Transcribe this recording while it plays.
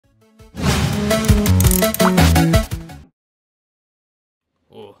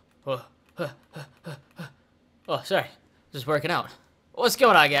Ooh. Oh, sorry. Just working out. What's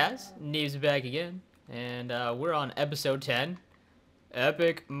going on, guys? Neve's back again. And we're on episode 10.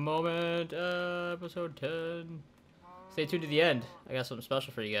 Epic moment, episode 10. Stay tuned to the end. I got something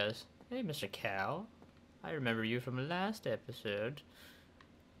special for you guys. Hey, Mr. Cow. I remember you from the last episode.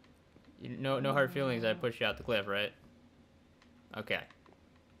 No hard feelings. I pushed you out the cliff, right? Okay.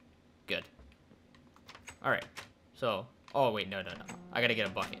 Good. Alright. So, oh wait, no. I gotta get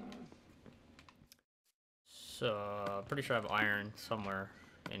a bucket. So, pretty sure I have iron somewhere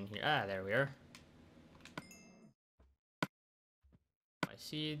in here. Ah, there we are. My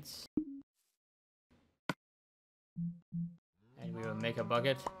seeds. And we will make a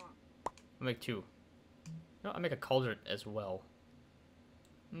bucket. I'll make two. No, I'll make a cauldron as well.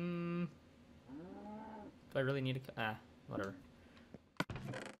 Do I really need a... whatever.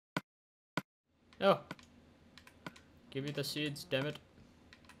 No! Give me the seeds, damn it.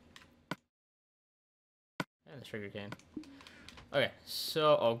 And the sugar cane. Okay,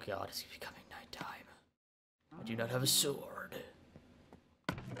 so... oh god, it's becoming nighttime. I do not have a sword.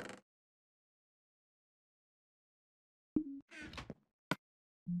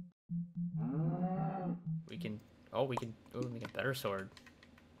 We can... oh, we can... ooh, make a better sword.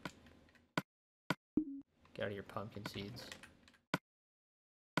 Get out of your pumpkin seeds.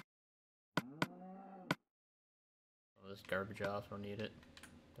 Oh, this garbage off, don't need it.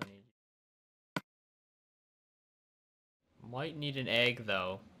 Don't need it. Might need an egg,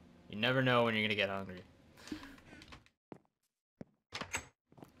 though. You never know when you're gonna get hungry.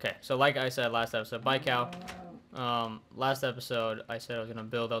 Okay, so like I said last episode, bye cow. Last episode, I said I was gonna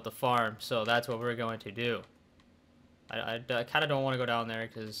build out the farm, so that's what we're going to do. I kind of don't want to go down there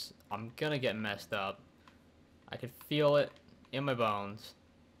because I'm gonna get messed up. I can feel it in my bones.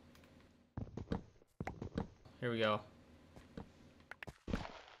 Here we go.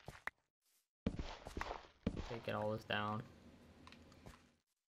 Taking all this down.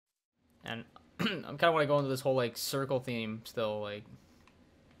 And I'm kind of want to go into this whole like circle theme still, like.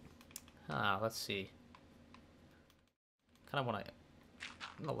 Let's see. Kind of want to.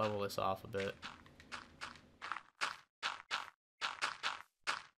 I'm gonna level this off a bit.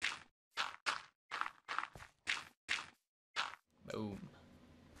 Boom.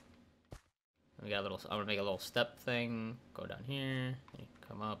 We got a little. I'm gonna make a little step thing. Go down here.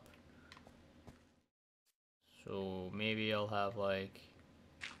 Come up. So maybe I'll have like.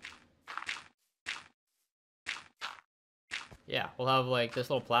 Yeah, we'll have like this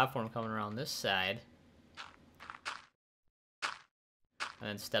little platform coming around this side. And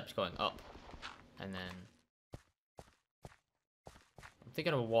then steps going up. And then... I'm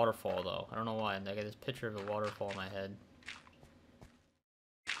thinking of a waterfall though. I don't know why. I got this picture of a waterfall in my head.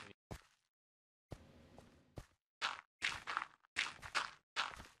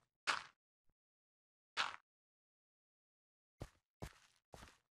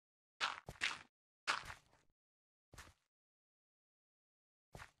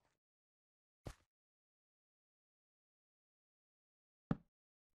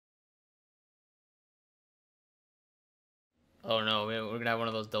 Oh no, we're gonna have one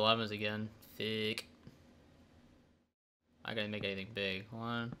of those dilemmas again. Fake. I gotta make anything big.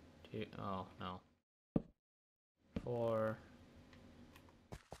 1, 2, oh no. 4.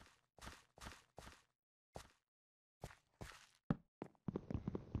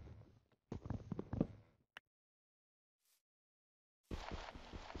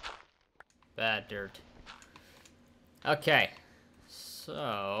 Bad dirt. Okay.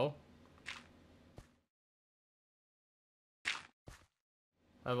 So...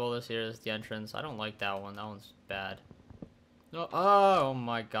 I have all this here is the entrance. I don't like that one. That one's bad. No. Oh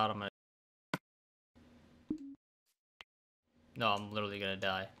my god, I'm gonna... no, I'm literally gonna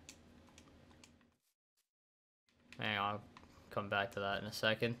die. Hang on, I'll come back to that in a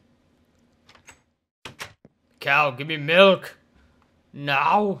second. Cow, give me milk!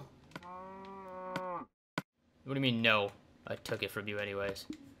 No! What do you mean, no? I took it from you anyways.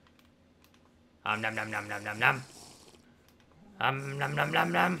 Nom nom nom nom nom nom. Nom nom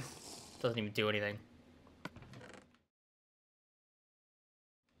nom nom. Doesn't even do anything.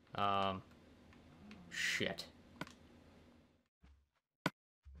 Shit.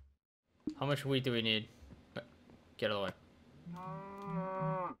 How much wheat do we need? Get out of the way.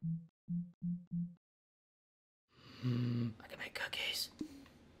 I can make cookies.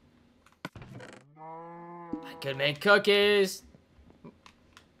 I can make cookies.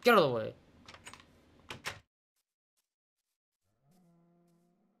 Get out of the way.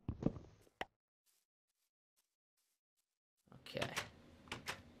 Okay.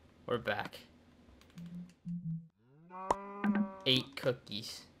 We're back. 8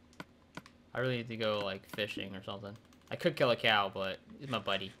 cookies. I really need to go, like, fishing or something. I could kill a cow, but he's my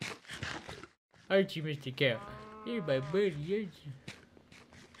buddy. Aren't you, Mr. Cow? You're my buddy, aren't you?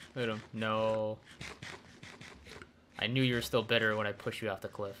 Look at him. No. I knew you were still bitter when I pushed you off the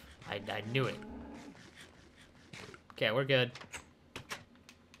cliff. I knew it. Okay, we're good.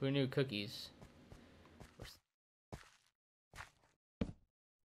 Who knew cookies?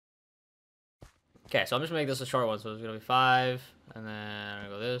 Okay, so I'm just gonna make this a short one. So it's gonna be 5, and then I'm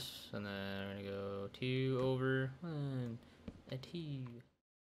gonna go this, and then I'm gonna go 2 over 1, a 2,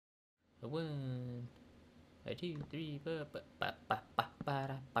 a 1, a 2, 3, ba ba ba ba ba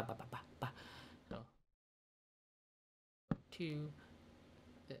ba ba ba ba ba. So 2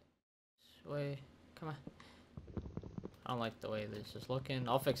 this way. Come on. I don't like the way this is looking.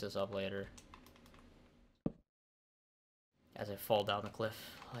 I'll fix this up later. As I fall down the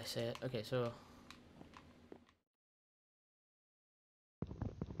cliff, I say it. Okay, so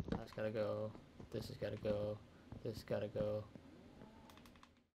that's gotta go. This has gotta go. This has gotta go.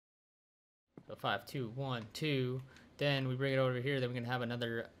 So 5, 2, 1, 2. Then we bring it over here. Then we can have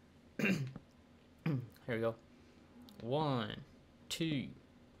another. Here we go. 1, 2,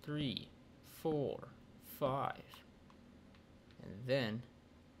 3, 4, 5. And then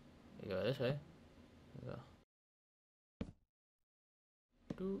we go this way. We go.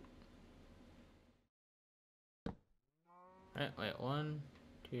 Alright, wait. 1,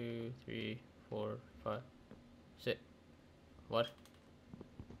 2, 3, 4, 5. Sit. What?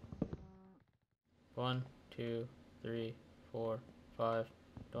 1, 2, 3, 4, 5.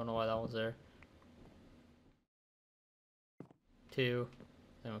 Don't know why that one's there. 2.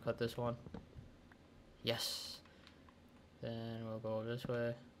 Then we'll cut this one. Yes. Then we'll go this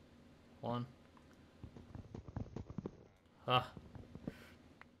way. 1. Ah.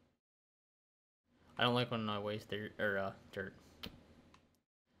 I don't like when I waste dirt. Dirt.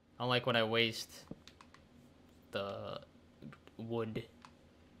 I don't like when I waste the wood.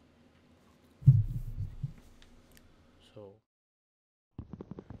 So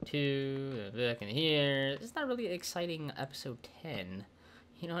 2, back in here. It's not really exciting episode 10.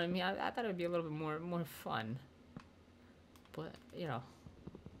 You know what I mean? I thought it would be a little bit more fun. But, you know.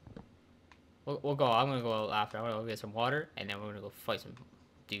 We'll go. I'm gonna go after. I'm gonna go get some water, and then we're gonna go fight some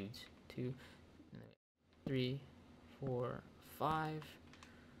dudes. 2, 3, 4, 5.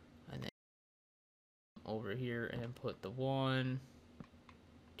 And then over here and put the 1,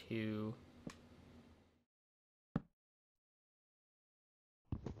 2.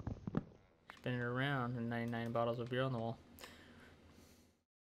 Spin it around, and 99 bottles of beer on the wall.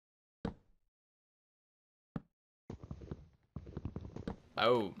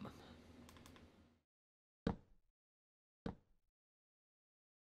 Boom.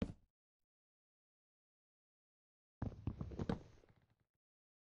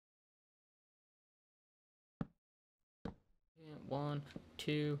 And 1,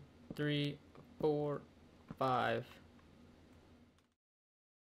 2, 3, 4, 5.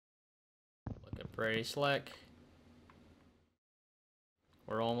 Looking pretty slick.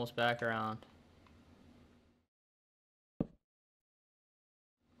 We're almost back around.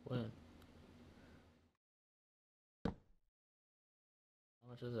 Win. How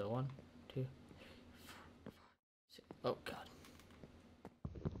much is it? 1, 2, 4, 5, 6. Oh god.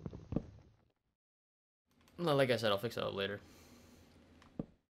 Well, like I said, I'll fix it up later.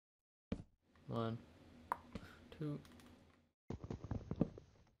 1, 2.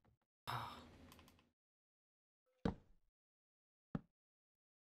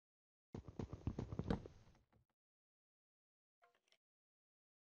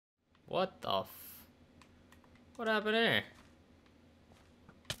 What the what happened there?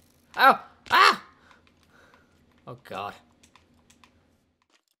 Ow! Ah! Oh god.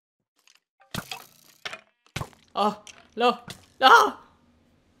 Oh no! No!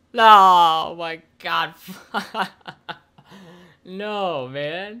 No! Oh my god. No,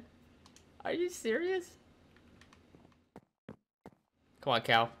 man. Are you serious? Come on,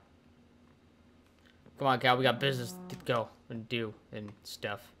 cow. Come on, cow. We got business to go and do and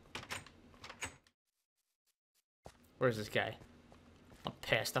stuff. Where's this guy? I'm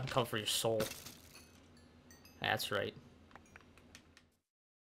pissed. I'm coming for your soul. That's right.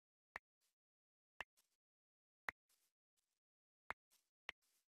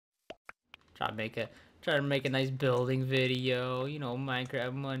 Try to make a nice building video. You know,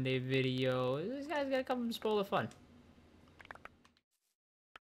 Minecraft Monday video. This guy's gotta come and spoil the fun.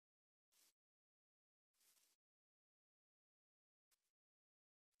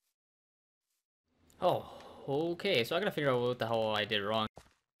 Oh, okay. So I gotta figure out what the hell I did wrong.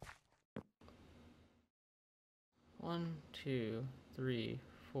 1, 2, 3,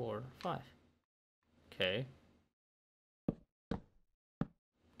 4, 5. Okay.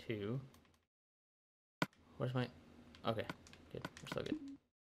 2. Where's my... Okay, good. We're still good.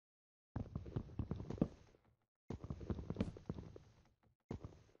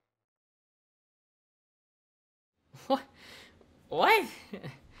 What? What?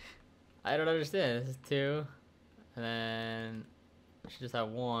 I don't understand. This is 2. And then... I should just have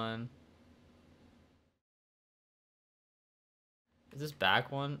 1. Is this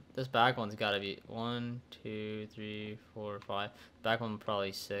back one? This back one's gotta be 1, 2, 3, 4, 5. Back one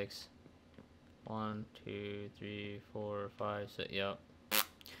probably 6. 1, 2, 3, 4, 5, 6. Yep.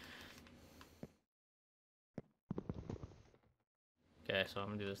 Okay, so I'm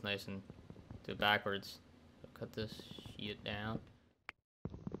gonna do this nice and do it backwards. So cut this shit down.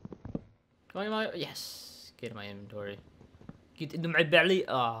 Come on, yes. Get in my inventory. Get into my belly.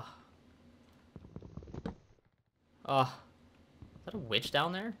 Ah. Ah. Is that a witch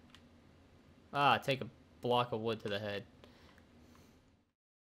down there? Ah, take a block of wood to the head.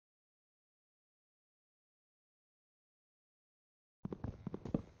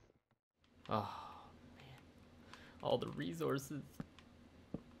 Oh, man. All the resources.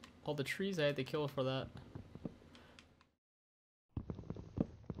 All the trees I had to kill for that.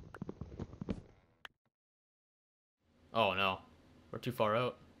 Oh no. We're too far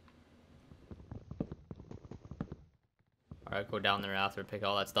out. Alright, go down there after, pick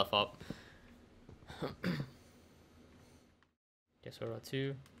all that stuff up. Guess we're about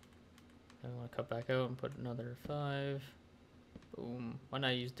 2. I want to cut back out and put another 5. Boom. Why not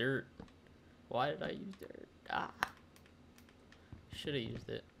use dirt? Why did I use dirt? Ah. Should have used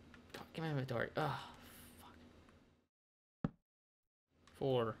it. God, get my inventory. Ah, fuck.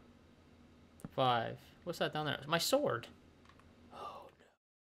 4. 5. What's that down there? It's my sword. Oh no.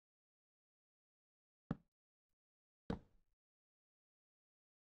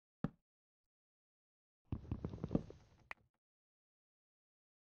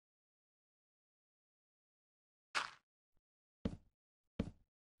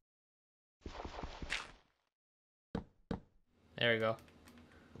 There we go.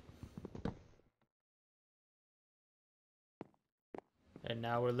 And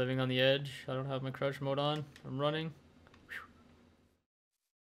now we're living on the edge. I don't have my crouch mode on. I'm running.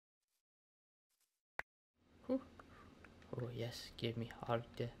 Whew. Oh yes, give me hard.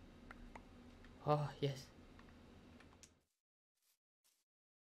 Oh yes.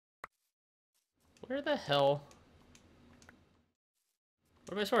 Where the hell?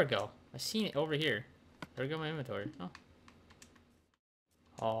 Where'd my sword go? I seen it over here. There go my inventory. Oh.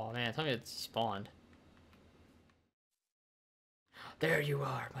 Oh man, tell me it spawned. There you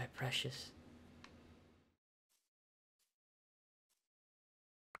are, my precious.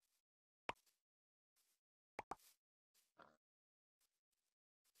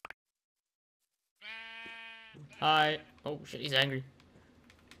 Hi. Oh shit, he's angry.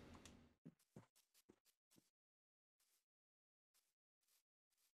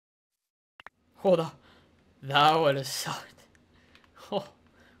 Hold on. That would have sucked. Oh,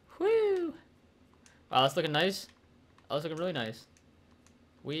 whoo. Wow, that's looking nice. Oh, that's looking really nice.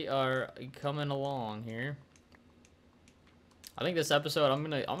 We are coming along here. I think this episode, I'm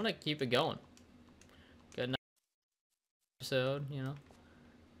gonna keep it going. Good night episode, you know.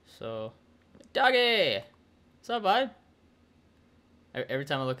 So, doggy. What's up, bud? Every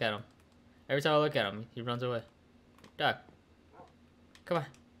time I look at him, he runs away. Dog. Come on.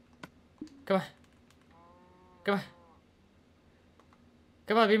 Come on. Come on.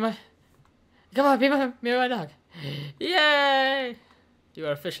 Come on, be my dog. Yay! You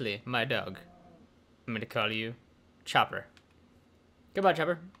are officially my dog. I'm gonna call you Chopper. Goodbye,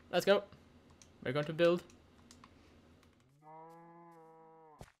 Chopper. Let's go. We're going to build.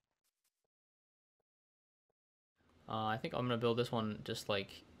 I think I'm gonna build this one just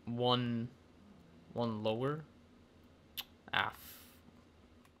like one lower. Ah.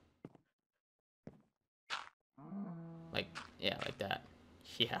 Like, yeah, like that.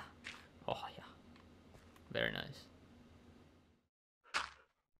 Yeah. Oh, yeah. Very nice.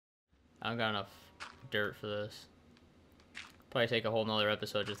 I don't got enough dirt for this. Probably take a whole nother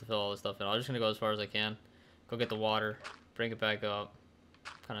episode just to fill all this stuff in. I'm just gonna go as far as I can. Go get the water. Bring it back up.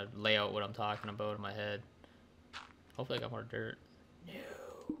 Kind of lay out what I'm talking about in my head. Hopefully I got more dirt. No.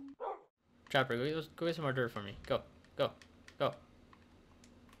 Chopper, go get some more dirt for me. Go. Go. Go.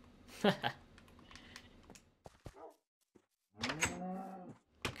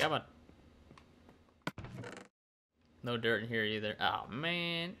 Come on. No dirt in here either. Oh,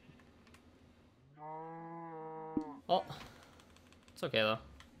 man. Oh. It's okay, though.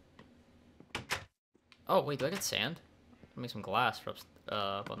 Oh wait, do I get sand? Make some glass for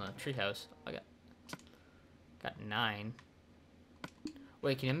up on the treehouse. I got 9.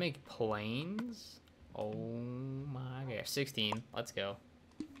 Wait, can I make planes? Oh my gosh, 16. Let's go.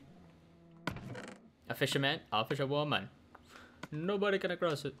 A fisherman, a fisherwoman. Nobody can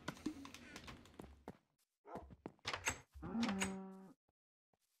cross it.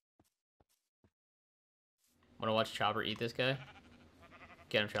 Wanna watch Chopper eat this guy?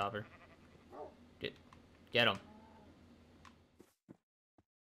 Get him, Chopper. Get him.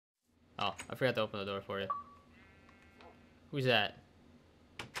 Oh, I forgot to open the door for you. Who's that?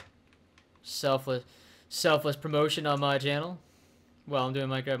 Selfless promotion on my channel. While I'm doing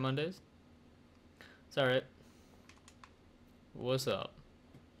Minecraft Mondays. It's alright. What's up?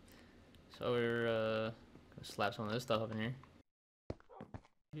 So we're gonna slap some of this stuff up in here.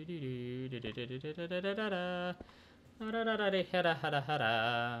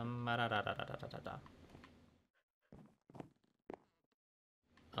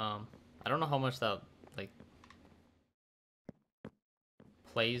 I don't know how much that like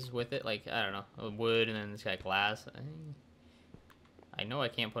plays with it. Like I don't know, wood and then it's got glass. I know I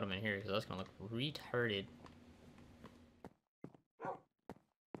can't put them in here because that's gonna look retarded.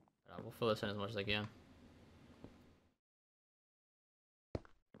 We'll fill this in as much as I can.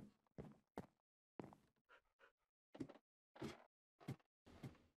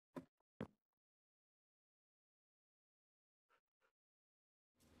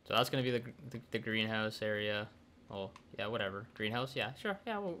 So that's gonna be the greenhouse area. Oh yeah, whatever. Greenhouse, yeah, sure,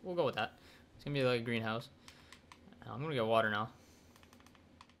 yeah, we'll go with that. It's gonna be like a greenhouse. I'm gonna get water now.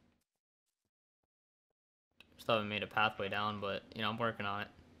 Still haven't made a pathway down, but you know I'm working on it.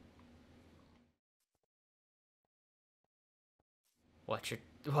 Watch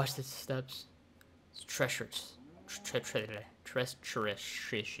the steps. It's treacherous. Treacherous.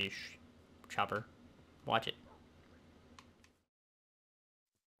 Chopper. Watch it.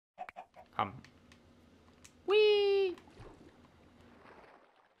 Come. Whee!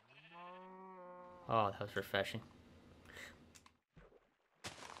 Oh, that was refreshing.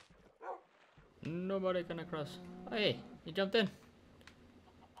 Nobody gonna cross. Oh, hey, you jumped in.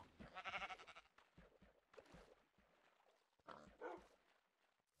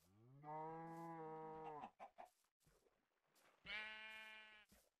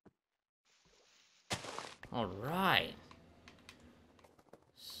 All right.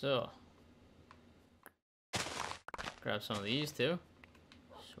 So, grab some of these too.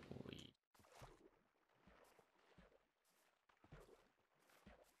 Sweet.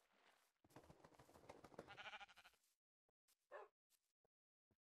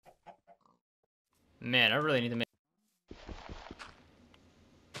 Man, I really need to make.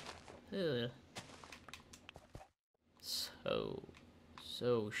 Ugh. So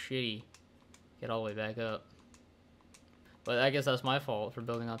shitty. Get all the way back up. But I guess that's my fault for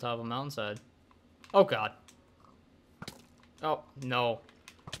building on top of a mountainside. Oh god. Oh, no.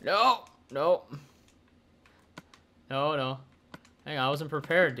 No! No. No. Hang on, I wasn't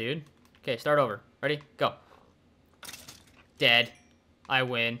prepared, dude. Okay, start over. Ready? Go. Dead. I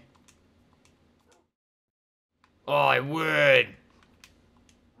win. Oh, I win!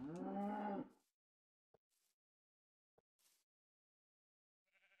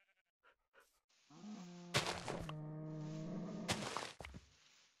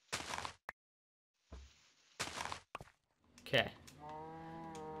 Okay.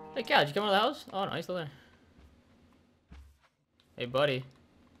 Hey, Cal, did you come out of the house? Oh, no, he's still there. Hey, buddy.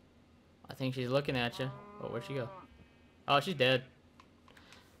 I think she's looking at you. Oh, where'd she go? Oh, she's dead.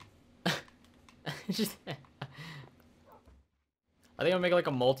 She's dead. I think I'll make like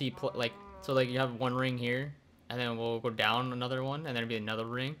a like, so like you have one ring here, and then we'll go down another one, and then it'll be another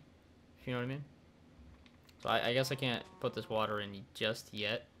ring. If you know what I mean? So I guess I can't put this water in just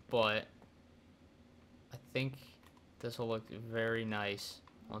yet, but I think this will look very nice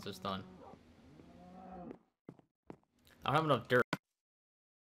once it's done. I don't have enough dirt.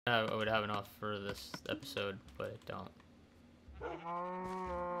 I would have enough for this episode, but I don't.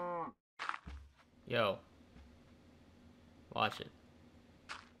 Yo. Watch it.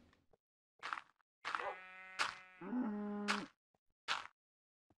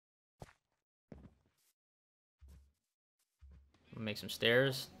 Make some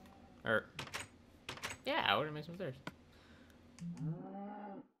stairs. Or, yeah, we're gonna make some stairs.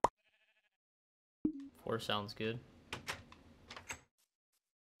 4 sounds good.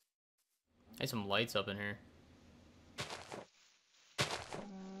 Need some lights up in here.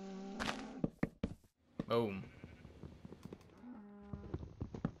 Boom.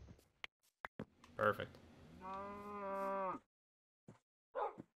 Perfect.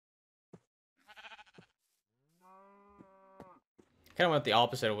 kind of went the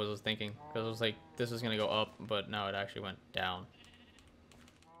opposite of what I was thinking. Because I was like, this is going to go up, but now it actually went down.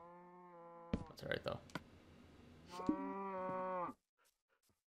 That's alright, though.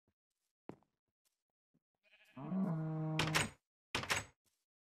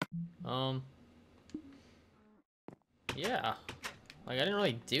 Yeah. Like, I didn't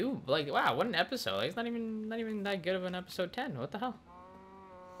really do, like, wow, what an episode. Like, it's not even that good of an episode 10. What the hell?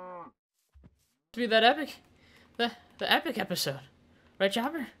 To be that epic. The epic episode. Right,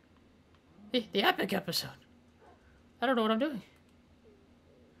 Chopper? The epic episode. I don't know what I'm doing.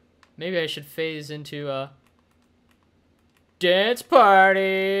 Maybe I should phase into a dance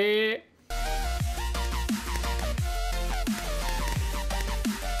party.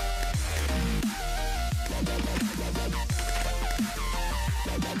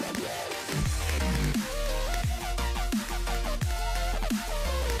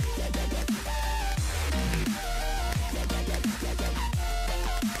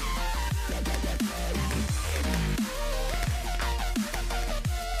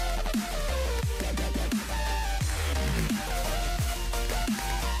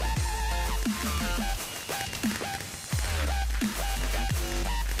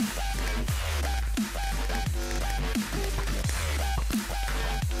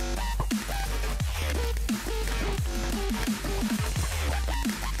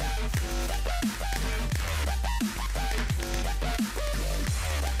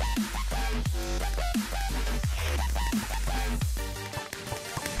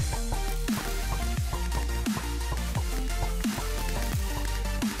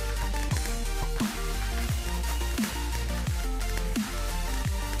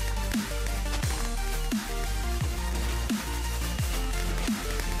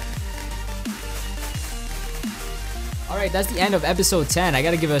 Alright, that's the end of episode 10. I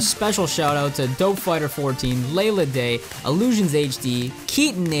gotta give a special shout out to DopeFighter14, Layla Day, IllusionHd,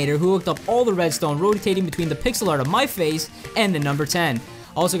 Keaton Nader, who hooked up all the redstone rotating between the pixel art of my face and the number 10.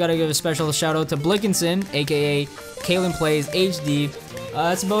 Also gotta give a special shout out to Blickinson, aka Kalen Plays HD.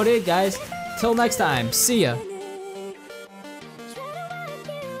 That's about it, guys. Till next time, see ya.